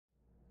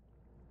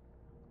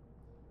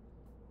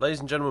Ladies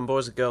and gentlemen,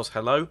 boys and girls,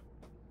 hello.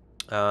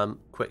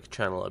 Quick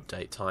channel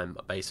update time,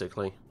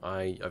 basically.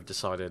 I've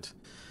decided...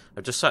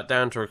 I've just sat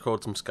down to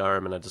record some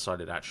Skyrim, and I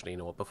decided, actually, you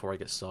know what, before I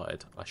get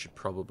started, I should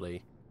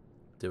probably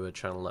do a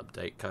channel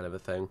update kind of a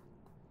thing.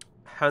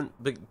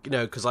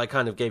 Because I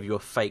kind of gave you a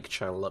fake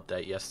channel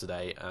update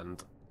yesterday,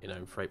 and, you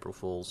know, for April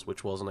Fool's,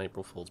 which wasn't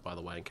April Fool's, by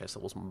the way, in case that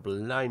wasn't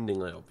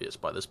blindingly obvious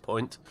by this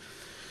point.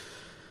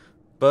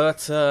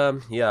 But,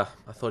 yeah,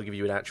 I thought I'd give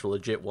you an actual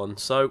legit one.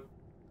 So,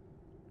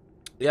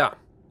 yeah.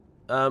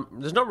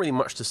 There's not really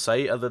much to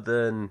say other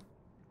than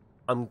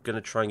I'm going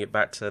to try and get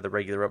back to the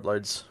regular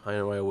uploads. I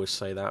know I always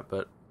say that,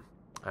 but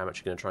I'm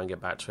actually going to try and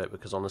get back to it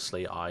because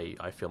honestly,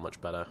 I feel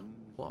much better.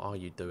 What are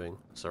you doing,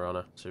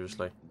 Serana?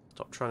 Seriously?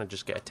 Stop trying to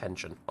just get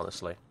attention,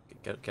 honestly.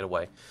 Get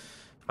away.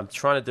 I'm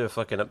trying to do a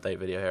fucking update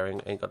video here. I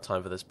ain't got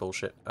time for this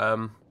bullshit.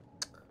 Yeah.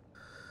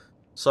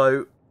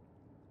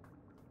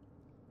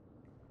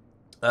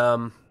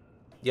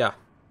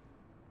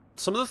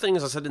 Some of the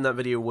things I said in that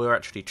video were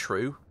actually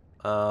true.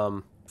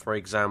 For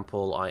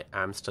example, I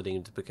am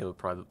studying to become a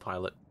private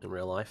pilot in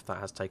real life. That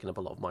has taken up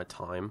a lot of my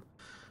time.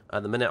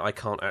 At the minute, I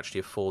can't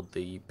actually afford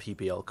the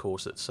PPL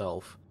course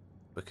itself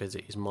because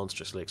it is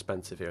monstrously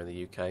expensive here in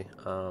the UK.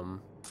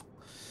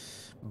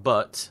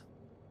 But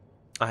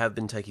I have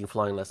been taking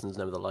flying lessons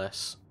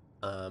nevertheless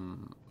at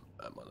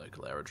my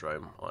local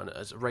aerodrome on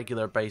as a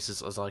regular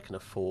basis as I can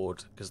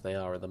afford, because they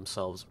are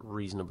themselves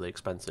reasonably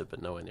expensive, but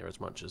nowhere near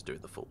as much as doing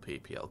the full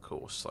PPL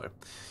course. So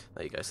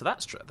there you go. So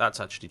that's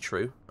actually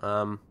true.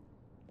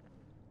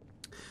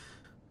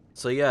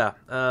 So yeah,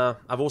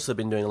 I've also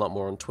been doing a lot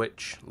more on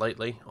Twitch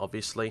lately,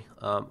 obviously.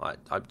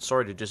 I'm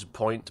sorry to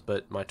disappoint,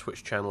 but my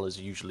Twitch channel is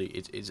usually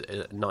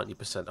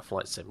 90% a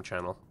flight sim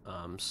channel.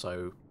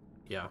 So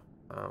yeah,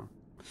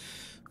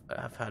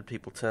 I've had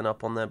people turn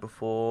up on there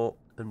before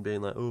and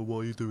being like, "Oh, why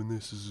are you doing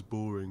this? This is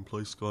boring.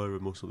 Play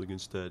Skyrim or something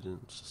instead."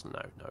 And it's just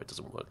no, it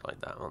doesn't work like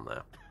that on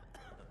there.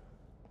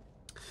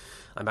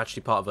 I'm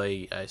actually part of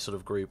a sort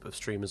of group of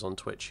streamers on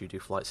Twitch who do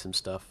flight sim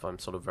stuff. I'm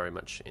sort of very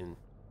much in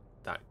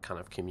that kind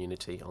of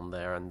community on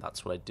there, and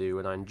that's what I do,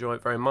 and I enjoy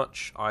it very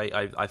much.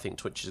 I think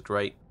Twitch is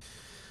great,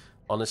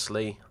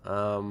 honestly.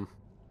 I'm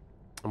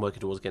working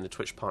towards getting a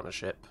Twitch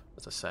partnership,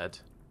 as I said,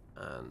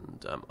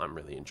 and I'm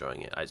really enjoying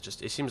it.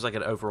 It seems like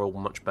an overall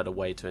much better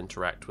way to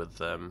interact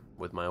with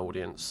my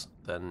audience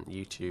than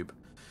YouTube,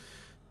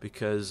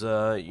 because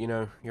you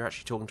know, you're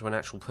actually talking to an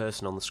actual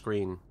person on the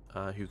screen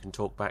who can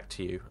talk back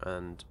to you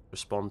and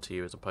respond to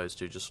you, as opposed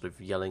to just sort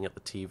of yelling at the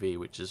TV,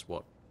 which is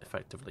what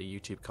effectively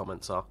YouTube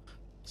comments are.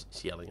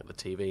 It's yelling at the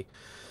TV.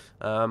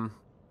 And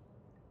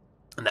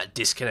that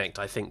disconnect,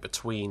 I think,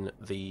 between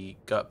the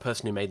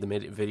person who made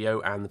the video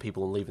and the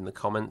people leaving the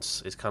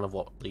comments is kind of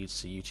what leads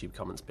to YouTube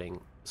comments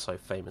being so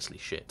famously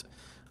shit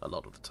a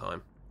lot of the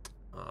time.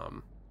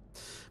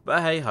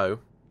 But hey-ho.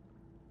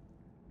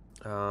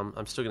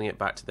 I'm still going to get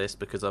back to this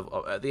because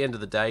at the end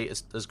of the day,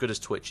 as good as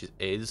Twitch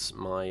is,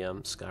 my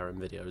Skyrim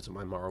videos and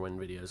my Morrowind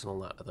videos and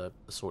all that other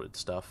assorted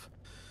stuff,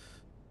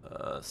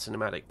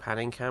 cinematic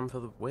panning cam for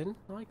the win,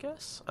 I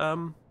guess.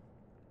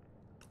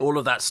 All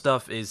of that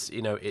stuff is,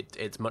 you know,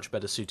 it's much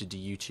better suited to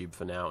YouTube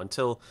for now,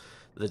 until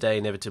the day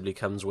inevitably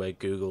comes where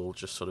Google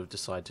just sort of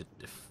decide to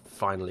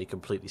finally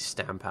completely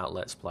stamp out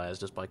Let's Players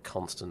just by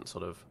constant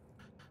sort of,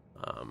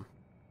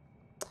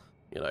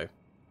 you know,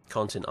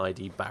 content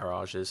ID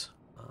barrages.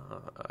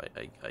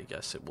 I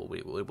guess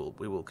we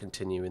will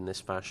continue in this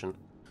fashion.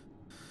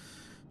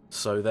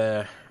 So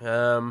there.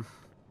 And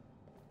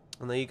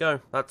there you go.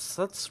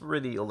 That's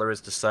really all there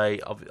is to say.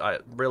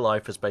 Real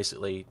life has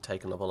basically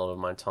taken up a lot of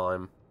my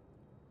time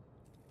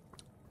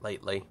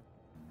lately,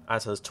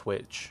 as has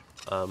Twitch.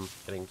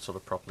 Getting sort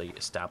of properly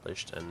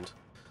established and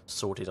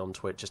sorted on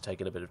Twitch has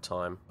taken a bit of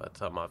time,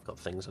 but I've got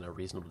things in a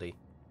reasonably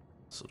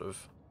sort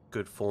of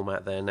good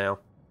format there now.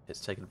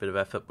 It's taken a bit of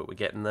effort, but we're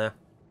getting there.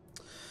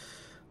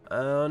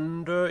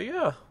 And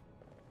yeah.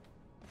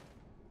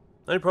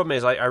 The only problem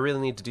is I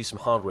really need to do some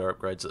hardware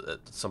upgrades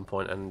at some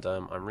point, and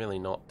I'm really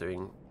not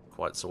doing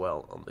quite so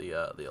well on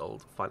the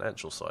old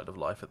financial side of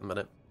life at the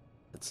minute.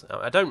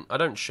 I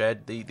don't share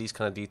these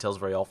kind of details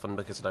very often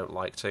because I don't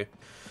like to.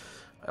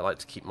 I like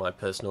to keep my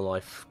personal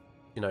life,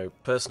 you know,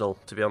 personal.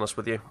 To be honest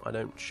with you, I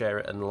don't share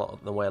it in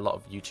the way a lot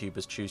of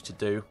YouTubers choose to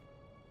do.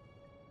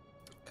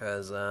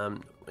 Because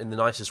in the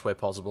nicest way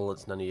possible,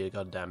 it's none of your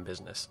goddamn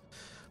business.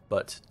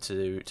 But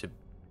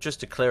just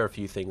to clear a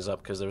few things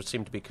up, because there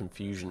seemed to be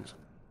confusion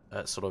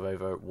sort of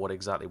over what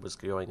exactly was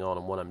going on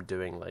and what I'm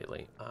doing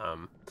lately.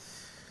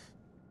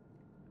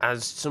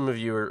 As some of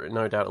you are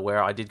no doubt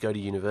aware, I did go to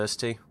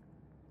university.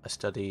 I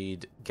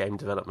studied game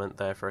development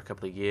there for a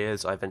couple of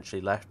years. I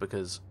eventually left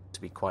because, to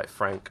be quite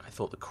frank, I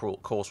thought the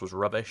course was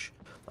rubbish.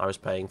 I was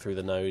paying through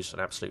the nose an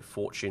absolute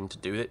fortune to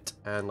do it,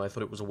 and I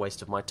thought it was a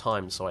waste of my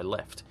time, so I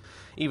left.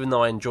 Even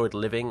though I enjoyed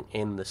living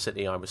in the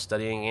city I was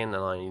studying in,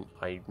 and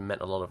I met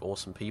a lot of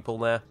awesome people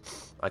there,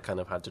 I kind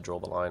of had to draw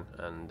the line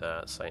and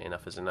say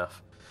enough is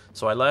enough.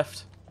 So I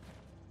left.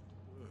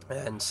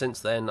 And since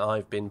then,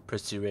 I've been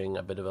pursuing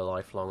a bit of a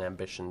lifelong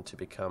ambition to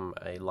become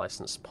a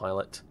licensed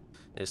pilot.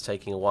 It is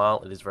taking a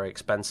while, it is very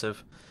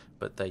expensive,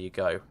 but there you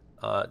go.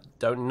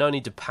 No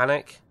need to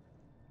panic.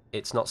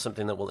 It's not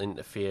something that will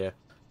interfere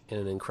in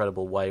an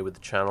incredible way with the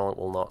channel. It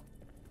will not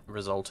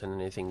result in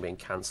anything being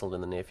cancelled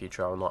in the near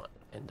future. I will not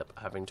end up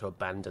having to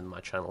abandon my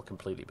channel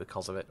completely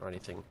because of it or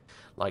anything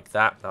like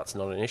that. That's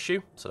not an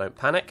issue, so don't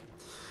panic.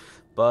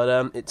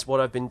 But it's what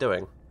I've been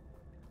doing.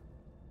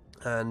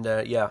 And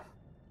yeah,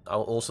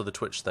 also the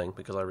Twitch thing,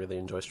 because I really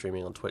enjoy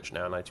streaming on Twitch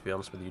now, and I, to be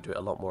honest with you, do it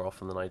a lot more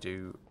often than I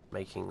do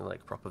making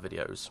like proper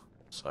videos.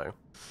 So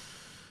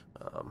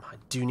I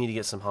do need to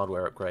get some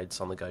hardware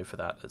upgrades on the go for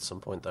that at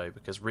some point though,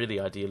 because really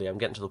ideally I'm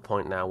getting to the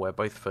point now where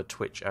both for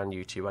Twitch and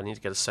YouTube I need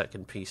to get a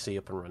second PC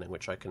up and running,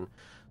 which I can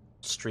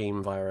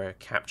stream via a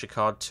capture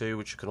card to,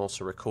 which can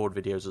also record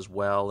videos as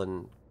well,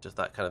 and just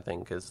that kind of thing,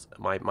 because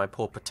my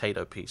poor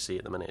potato PC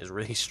at the minute is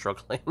really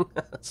struggling,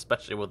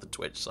 especially with the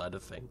Twitch side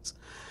of things.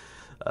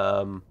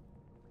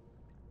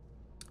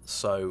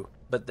 So,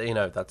 but you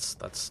know, that's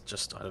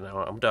just, I don't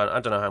know. I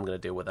don't know how I'm going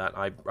to deal with that.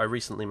 I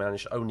recently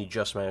only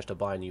just managed to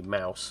buy a new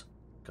mouse,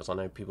 because I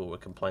know people were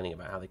complaining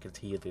about how they could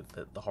hear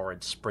the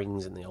horrid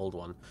springs in the old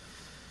one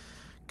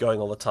going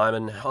all the time.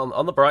 And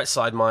on the bright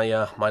side,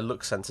 my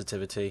look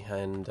sensitivity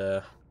and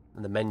the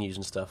menus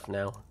and stuff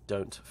now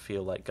don't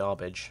feel like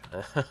garbage,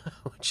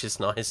 which is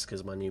nice,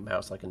 because my new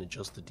mouse I can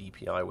adjust the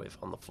DPI with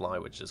on the fly,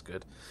 which is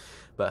good.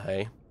 But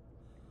hey,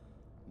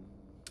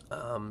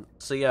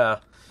 so yeah,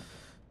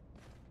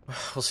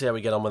 we'll see how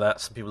we get on with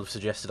that. Some people have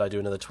suggested I do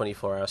another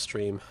 24-hour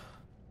stream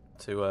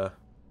to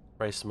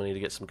raise some money to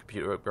get some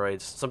computer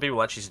upgrades. Some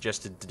people actually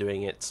suggested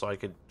doing it so I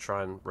could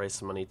try and raise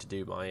some money to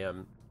do my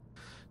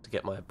to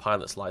get my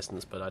pilot's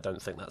license, but I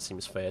don't think that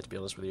seems fair, to be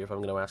honest with you. If I'm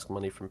going to ask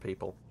money from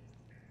people,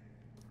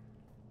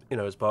 you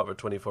know, as part of a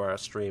 24-hour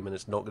stream, and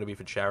it's not going to be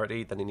for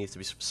charity, then it needs to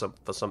be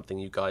for something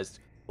you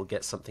guys will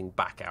get something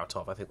back out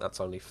of. I think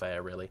that's only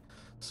fair, really.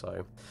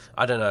 So,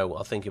 I don't know.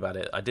 I'll think about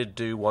it. I did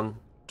do one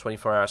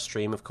 24-hour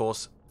stream, of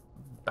course,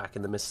 back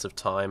in the midst of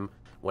time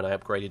when I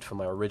upgraded from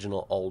my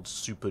original old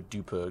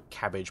super-duper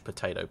cabbage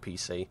potato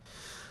PC.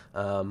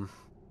 And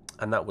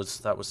that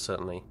was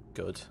certainly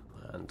good.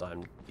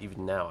 And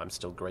even now I'm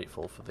still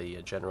grateful for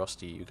the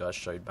generosity you guys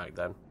showed back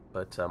then.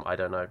 But I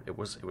don't know. It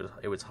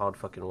was hard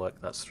fucking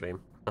work, that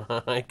stream.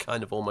 I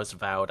kind of almost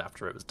vowed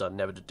after it was done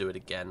never to do it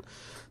again.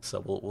 So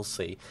we'll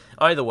see.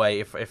 Either way,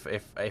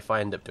 if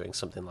I end up doing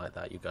something like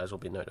that, you guys will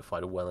be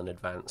notified well in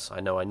advance. I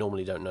know I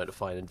normally don't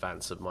notify in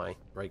advance of my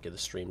regular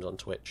streams on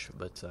Twitch,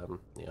 but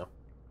yeah.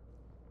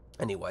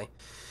 Anyway,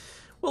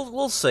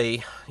 we'll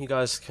see. You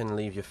guys can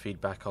leave your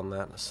feedback on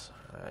that.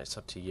 It's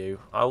up to you.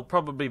 I'll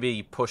probably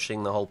be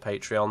pushing the whole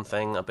Patreon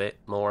thing a bit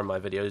more in my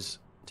videos,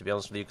 to be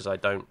honest with you, because I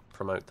don't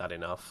promote that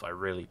enough. I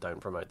really don't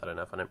promote that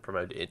enough. I don't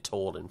promote it at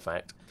all, in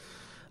fact.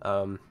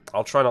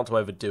 I'll try not to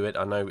overdo it.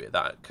 I know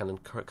that can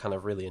kind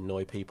of really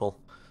annoy people.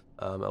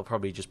 It'll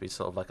probably just be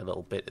sort of like a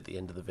little bit at the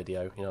end of the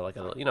video, you know, like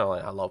like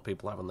a lot of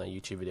people have on their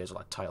YouTube videos,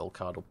 like title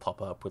card will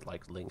pop up with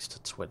like links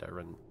to Twitter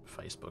and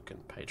Facebook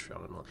and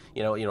Patreon and all.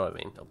 You know what I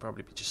mean? It'll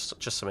probably be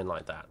just something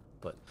like that.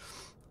 But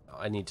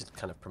I need to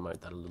kind of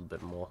promote that a little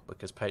bit more,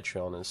 because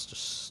Patreon is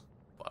just,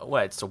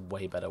 well, it's a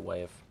way better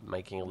way of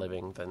making a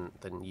living than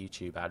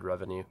YouTube ad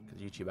revenue. Because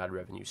YouTube ad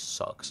revenue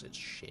sucks. It's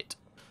shit.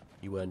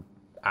 You earn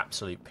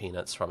absolute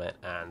peanuts from it,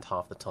 and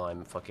half the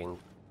time fucking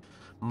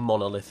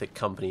monolithic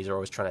companies are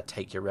always trying to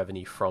take your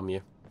revenue from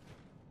you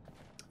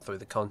through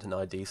the content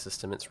ID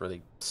system. It's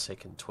really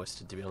sick and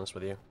twisted, to be honest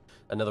with you.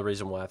 Another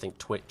reason why I think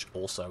Twitch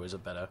also is a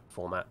better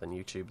format than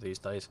YouTube these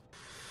days.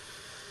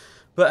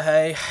 But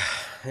hey,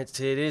 it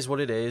is what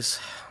it is.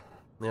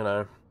 You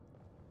know,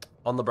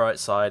 on the bright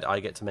side, I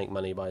get to make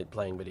money by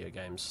playing video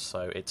games,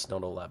 so it's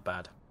not all that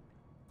bad.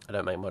 I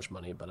don't make much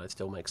money, but I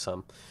still make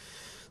some.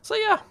 So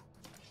yeah.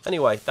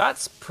 Anyway,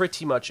 that's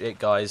pretty much it,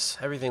 guys.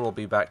 Everything will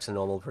be back to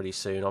normal pretty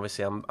soon.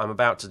 Obviously, I'm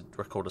about to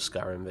record a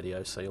Skyrim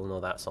video, so you'll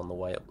know that's on the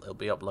way. It'll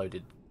be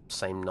uploaded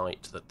same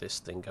night that this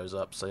thing goes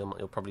up, so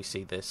you'll probably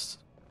see this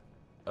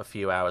a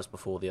few hours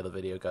before the other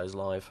video goes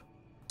live.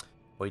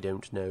 We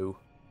don't know.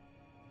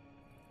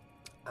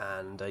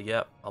 And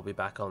yeah, I'll be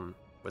back on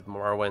with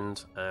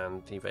Morrowind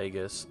and New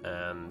Vegas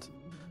and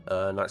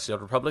Knights of the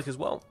Old Republic as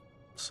well.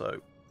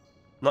 So,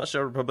 Knights of the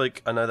Old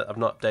Republic, I know that I've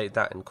not updated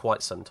that in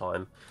quite some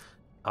time.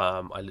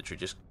 I literally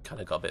just kind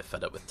of got a bit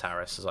fed up with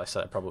Taris, as I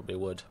said I probably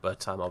would,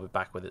 but I'll be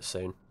back with it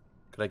soon.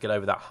 Gotta get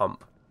over that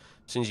hump.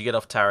 As soon as you get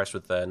off Taris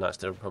with Knights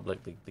of the Republic,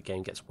 the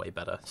game gets way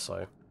better,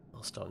 so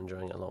I'll start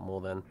enjoying it a lot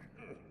more then.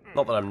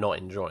 Not that I'm not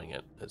enjoying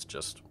it, it's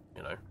just,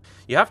 you know,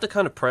 you have to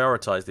kind of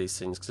prioritize these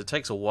things, because it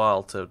takes a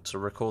while to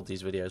record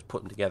these videos,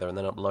 put them together, and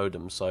then upload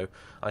them, so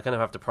I kind of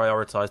have to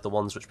prioritize the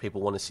ones which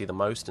people want to see the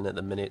most, and at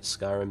the minute,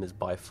 Skyrim is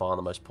by far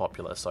the most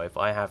popular, so if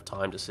I have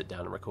time to sit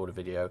down and record a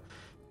video,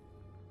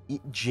 it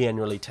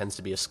generally tends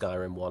to be a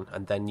Skyrim one,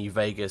 and then New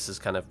Vegas is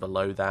kind of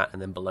below that,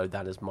 and then below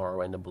that is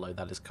Morrowind, and below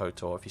that is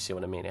KOTOR, if you see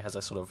what I mean. It has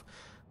a sort of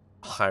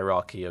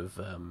hierarchy of,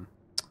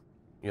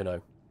 you know,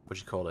 what do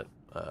you call it,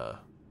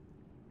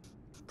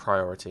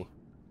 priority,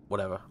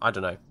 whatever, I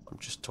don't know, I'm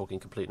just talking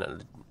complete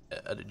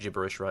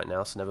gibberish right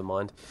now, so never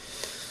mind.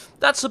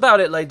 That's about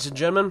it, ladies and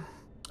gentlemen.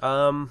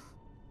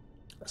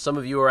 Some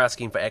of you are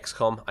asking for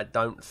XCOM. I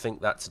don't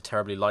think that's a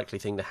terribly likely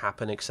thing to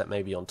happen, except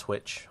maybe on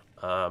Twitch.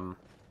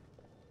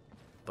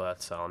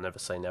 But I'll never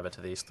say never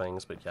to these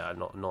things. But yeah,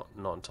 not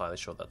entirely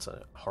sure that's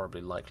a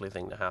horribly likely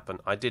thing to happen.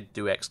 I did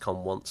do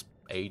XCOM once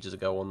ages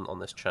ago on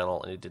this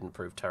channel, and it didn't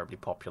prove terribly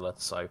popular.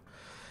 So,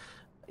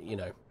 you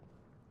know,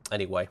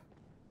 anyway,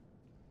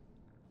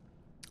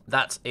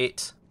 that's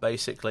it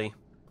basically.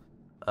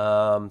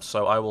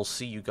 So I will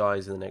see you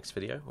guys in the next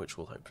video, which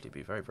will hopefully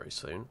be very, very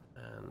soon.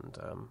 And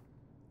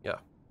yeah,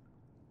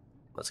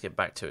 let's get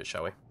back to it,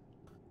 shall we?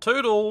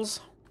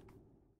 Toodles!